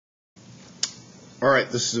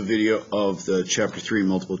Alright, this is a video of the Chapter 3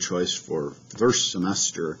 multiple choice for first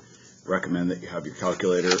semester. I recommend that you have your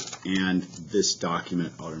calculator and this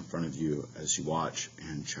document out in front of you as you watch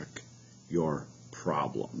and check your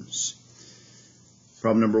problems.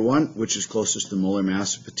 Problem number 1, which is closest to the molar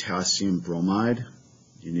mass of potassium bromide?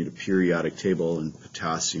 You need a periodic table, and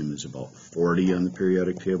potassium is about 40 on the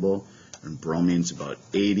periodic table, and bromine is about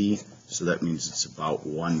 80, so that means it's about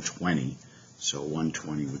 120. So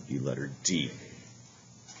 120 would be letter D.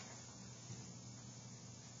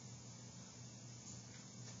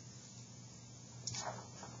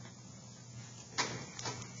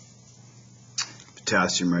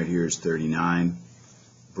 Potassium right here is 39.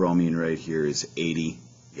 Bromine right here is 80.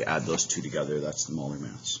 You add those two together, that's the molar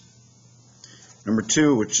mass. Number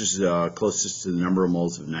 2, which is closest to the number of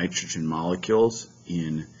moles of nitrogen molecules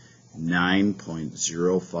in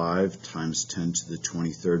 9.05 times 10 to the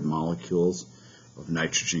 23rd molecules of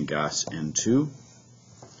nitrogen gas N2.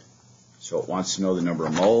 So it wants to know the number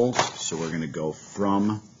of moles, so we're going to go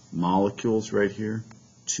from molecules right here,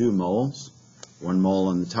 2 moles, 1 mole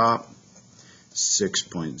on the top,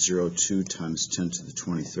 6.02 times 10 to the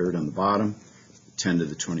 23rd on the bottom. 10 to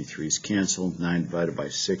the 23 is canceled. 9 divided by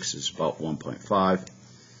 6 is about 1.5.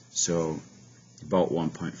 So about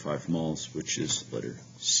 1.5 moles, which is letter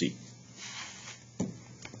C.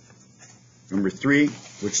 Number 3,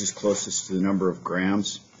 which is closest to the number of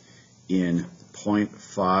grams in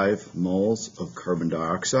 0.5 moles of carbon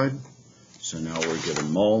dioxide. So now we're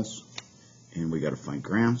given moles, and we got to find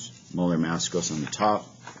grams. Molar mass goes on the top.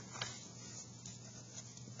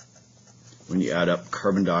 When you add up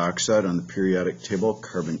carbon dioxide on the periodic table,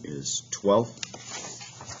 carbon is 12,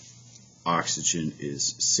 oxygen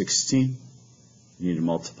is 16. You need to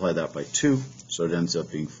multiply that by 2, so it ends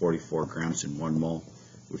up being 44 grams in 1 mole,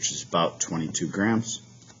 which is about 22 grams,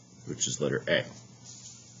 which is letter A.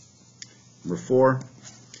 Number 4,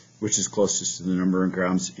 which is closest to the number of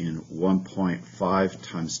grams in 1.5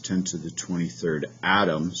 times 10 to the 23rd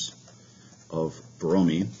atoms of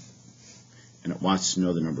bromine. And it wants to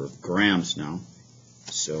know the number of grams now.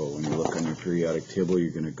 So when you look on your periodic table,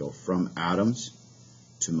 you're going to go from atoms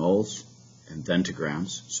to moles and then to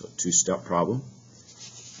grams. So a 2-step problem.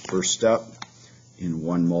 First step, in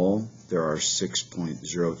 1 mole, there are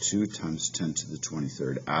 6.02 times 10 to the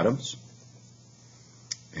 23rd atoms.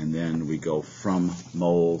 And then we go from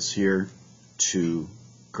moles here to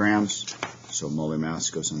grams. So molar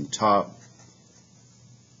mass goes on the top,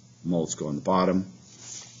 moles go on the bottom.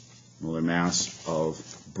 Molar mass of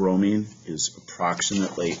bromine is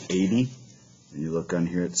approximately 80. When you look on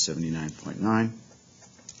here, it's 79.9.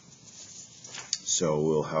 So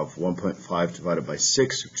we'll have 1.5 divided by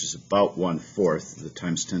 6, which is about 1/4. The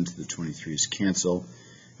times 10 to the 23 is cancel.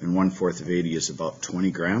 And 1/4 of 80 is about 20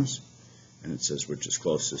 grams. And it says which is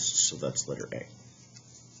closest, so that's letter A.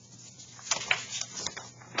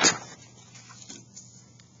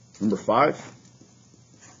 Number 5.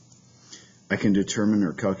 I can determine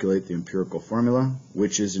or calculate the empirical formula.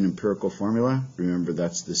 Which is an empirical formula? Remember,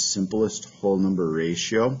 that's the simplest whole number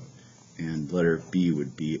ratio, and letter B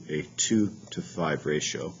would be a 2 to 5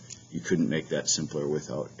 ratio. You couldn't make that simpler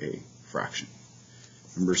without a fraction.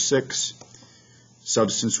 Number 6,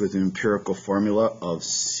 substance with an empirical formula of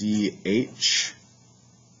CH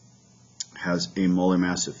has a molar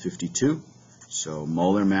mass of 52. So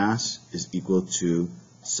molar mass is equal to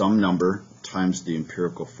some number times the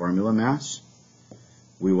empirical formula mass.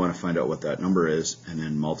 We want to find out what that number is and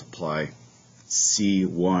then multiply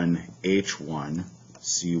C1H1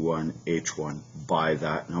 by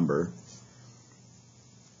that number.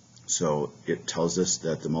 So it tells us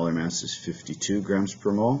that the molar mass is 52 grams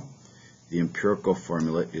per mole. The empirical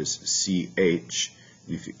formula is CH.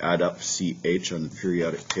 And if you add up CH on the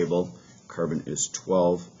periodic table, carbon is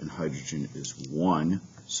 12 and hydrogen is 1.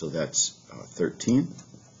 So that's 13.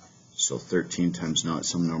 So 13 times not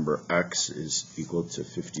some number x is equal to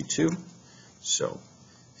 52. So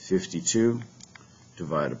 52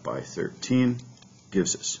 divided by 13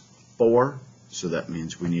 gives us 4. So that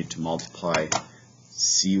means we need to multiply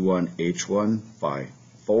C1H1 by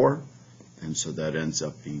 4. And so that ends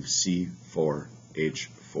up being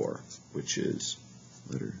C4H4, which is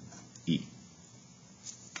letter E.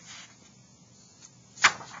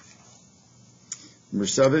 Number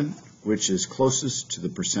 7. Which is closest to the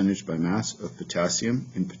percentage by mass of potassium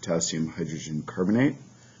in potassium hydrogen carbonate.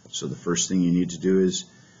 So the first thing you need to do is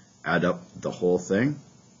add up the whole thing,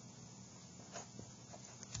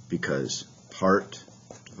 because part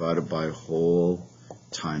divided by whole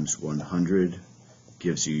times 100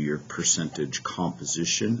 gives you your percentage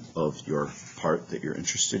composition of your part that you're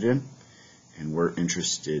interested in. And we're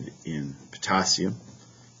interested in potassium.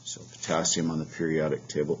 So potassium on the periodic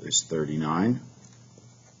table is 39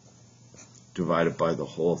 divided by the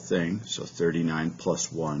whole thing. So 39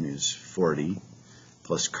 plus 1 is 40,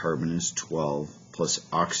 plus carbon is 12, plus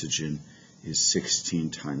oxygen is 16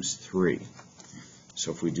 times 3.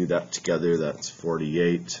 So if we do that together, that's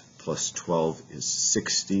 48, plus 12 is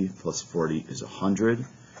 60, plus 40 is 100.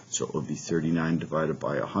 So it would be 39 divided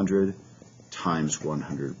by 100 times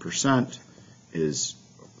 100% is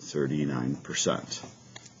 39%.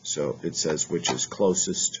 So it says which is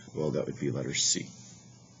closest. Well, that would be letter C.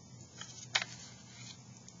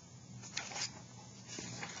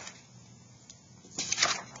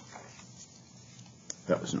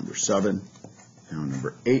 That was number 7. Now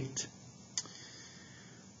number 8.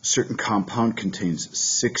 A certain compound contains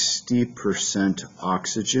 60%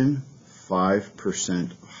 oxygen,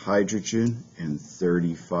 5% hydrogen, and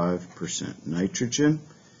 35% nitrogen.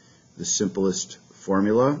 The simplest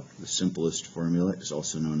formula is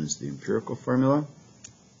also known as the empirical formula,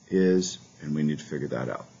 is, and we need to figure that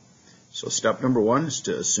out. So step number 1 is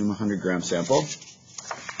to assume a 100-gram sample.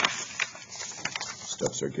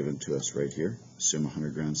 Steps are given to us right here. Assume a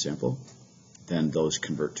 100-gram sample. Then those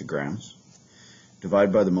convert to grams.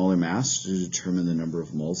 Divide by the molar mass to determine the number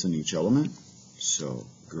of moles in each element. So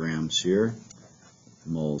grams here,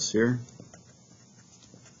 moles here.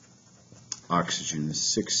 Oxygen is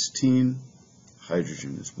 16,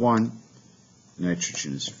 hydrogen is 1,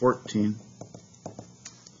 nitrogen is 14,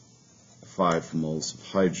 5 moles of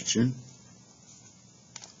hydrogen.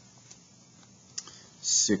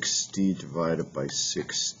 60 divided by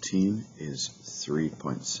 16 is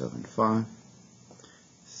 3.75.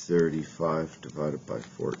 35 divided by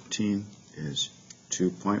 14 is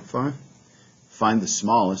 2.5. Find the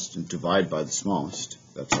smallest and divide by the smallest.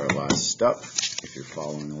 That's our last step. If you're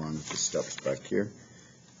following along with the steps back here,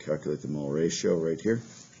 calculate the mole ratio right here.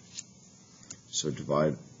 So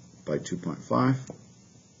divide by 2.5.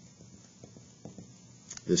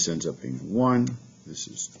 This ends up being 1. This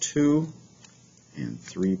is 2. And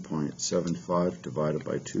 3.75 divided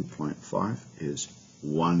by 2.5 is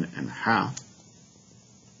 1.5.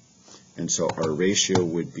 And so our ratio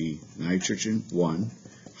would be nitrogen 1,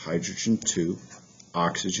 hydrogen 2,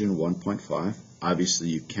 oxygen 1.5. Obviously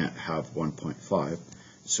you can't have 1.5,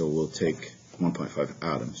 so we'll take 1.5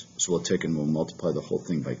 atoms. So we'll take and we'll multiply the whole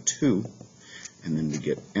thing by 2, and then we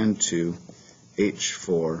get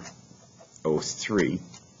N2H4O3.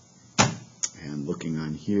 And looking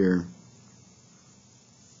on here,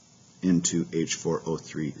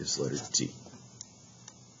 N2H4O3 is letter D.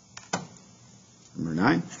 Number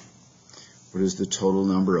 9. What is the total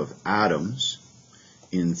number of atoms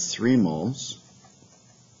in 3 moles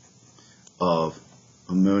of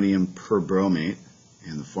ammonium perbromate?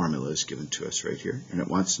 And the formula is given to us right here. And it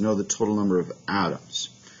wants to know the total number of atoms.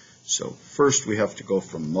 So first we have to go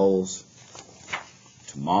from moles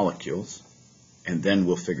to molecules, and then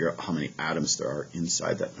we'll figure out how many atoms there are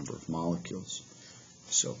inside that number of molecules.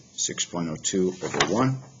 So 6.02 over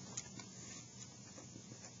 1.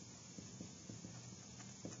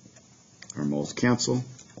 Our moles cancel.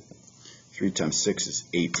 3 times 6 is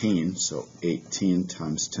 18, so 18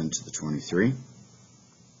 times 10 to the 23.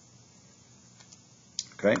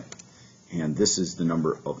 Okay, and this is the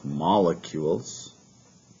number of molecules.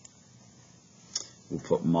 We'll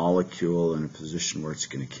put molecule in a position where it's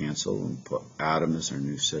going to cancel, and put atom as our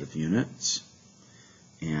new set of units.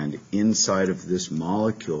 And inside of this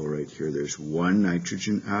molecule right here, there's 1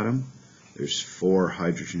 nitrogen atom, there's 4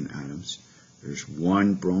 hydrogen atoms, there's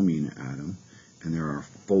 1 bromine atom, and there are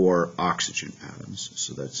 4 oxygen atoms.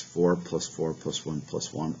 So that's 4 plus 4 plus 1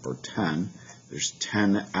 plus 1, or 10. There's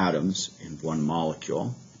 10 atoms in 1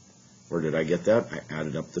 molecule. Where did I get that? I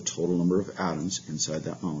added up the total number of atoms inside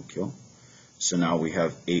that molecule. So now we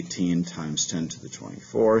have 18 times 10 to the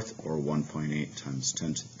 24th, or 1.8 times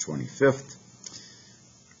 10 to the 25th.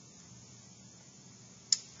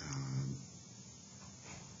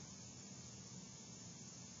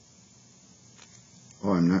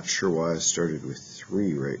 Oh, I'm not sure why I started with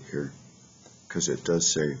 3 right here, because it does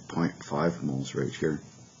say 0.5 moles right here.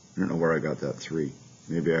 I don't know where I got that 3.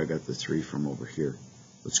 Maybe I got the 3 from over here.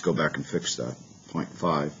 Let's go back and fix that.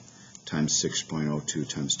 0.5 times 6.02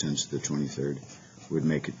 times 10 to the 23rd would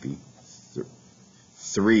make it be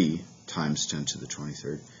 3 times 10 to the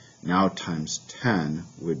 23rd. Now times 10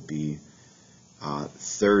 would be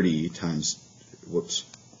 30 times, whoops,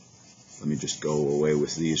 let me just go away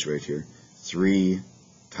with these right here. 3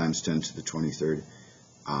 times 10 to the 23rd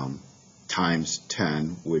times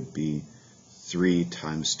 10 would be 3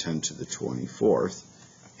 times 10 to the 24th,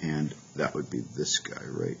 and that would be this guy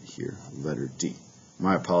right here, letter D.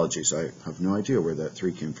 My apologies, I have no idea where that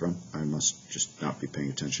 3 came from. I must just not be paying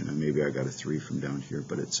attention, and maybe I got a 3 from down here,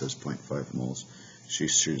 but it says 0.5 moles. She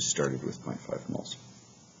should have started with 0.5 moles.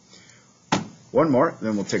 One more,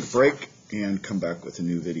 then we'll take a break and come back with a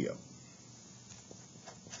new video.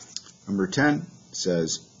 Number 10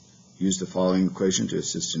 says, use the following equation to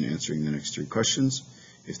assist in answering the next 3 questions.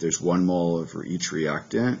 If there's 1 mole over each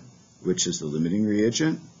reactant, which is the limiting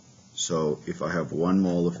reagent? So if I have 1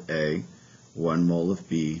 mole of A, 1 mole of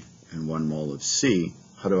B, and 1 mole of C,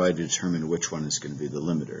 how do I determine which one is going to be the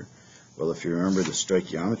limiter? Well, if you remember the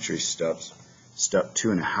stoichiometry steps, step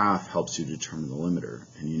 2.5 helps you determine the limiter,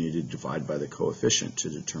 and you need to divide by the coefficient to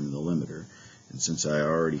determine the limiter. And since I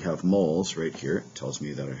already have moles right here, it tells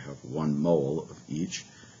me that I have 1 mole of each,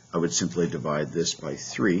 I would simply divide this by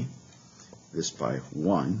 3, this by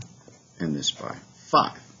 1, and this by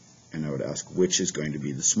 5. And I would ask which is going to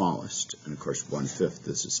be the smallest. And of course 1/5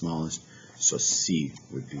 is the smallest, so C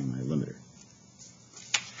would be my limiter.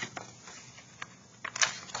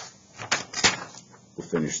 We'll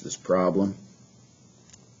finish this problem.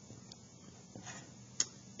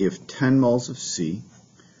 If 10 moles of C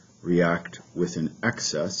react with an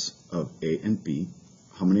excess of A and B,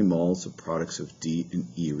 how many moles of products of D and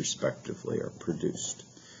E respectively are produced?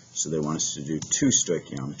 So they want us to do 2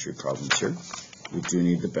 stoichiometry problems here. We do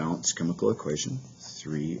need the balanced chemical equation.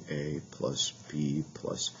 3A plus B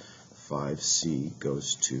plus 5C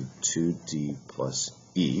goes to 2D plus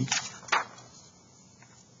E.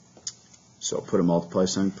 So put a multiply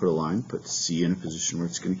sign, put a line, put C in a position where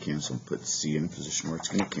it's going to cancel, put C in a position where it's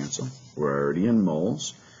going to cancel. We're already in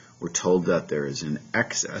moles. We're told that there is an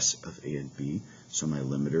excess of A and B, so my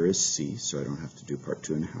limiter is C, so I don't have to do part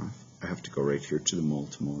 2.5. I have to go right here to the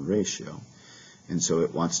mole-to-mole ratio. And so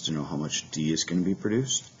it wants to know how much D is going to be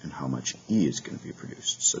produced and how much E is going to be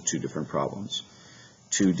produced. So 2 different problems.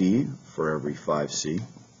 2D for every 5C,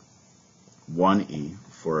 1E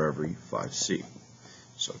for every 5C.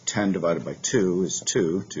 So 10 divided by 2 is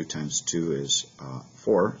 2. 2 times 2 is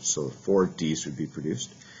 4, so 4 D's would be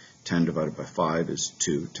produced. 10 divided by 5 is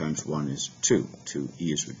 2 times 1 is 2. 2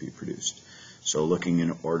 E's would be produced. So looking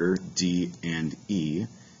in order, D and E,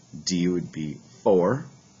 D would be 4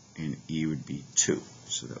 and E would be 2.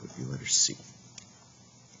 So that would be letter C.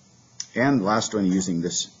 And last one, using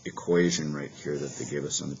this equation right here that they gave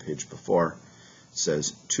us on the page before,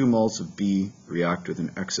 says 2 moles of B react with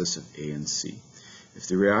an excess of A and C. If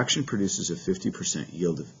the reaction produces a 50%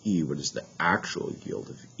 yield of E, what is the actual yield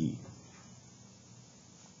of E?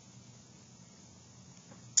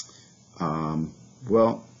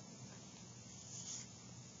 Well,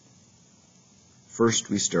 first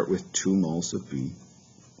we start with 2 moles of B,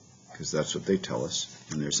 because that's what they tell us,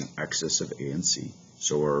 and there's an excess of A and C.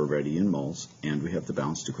 So we're already in moles, and we have the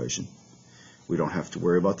balanced equation. We don't have to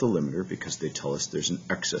worry about the limiter because they tell us there's an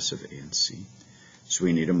excess of A and C. So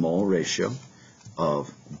we need a mole ratio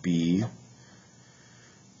of B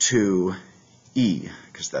to E,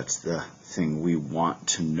 because that's the thing we want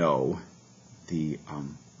to know the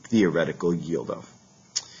theoretical yield of.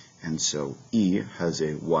 And so E has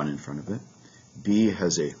a 1 in front of it. B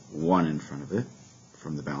has a 1 in front of it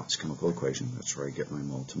from the balanced chemical equation. That's where I get my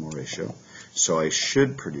mole-to-mole ratio. So I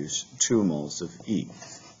should produce 2 moles of E.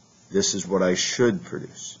 This is what I should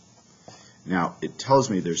produce. Now, it tells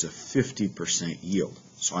me there's a 50% yield.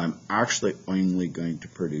 So I'm actually only going to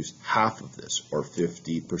produce half of this, or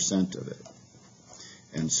 50% of it.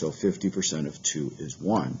 And so 50% of 2 is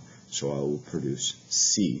 1. So I will produce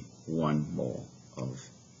C, 1 mole of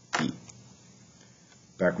E.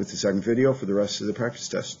 Back with the second video for the rest of the practice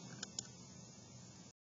test.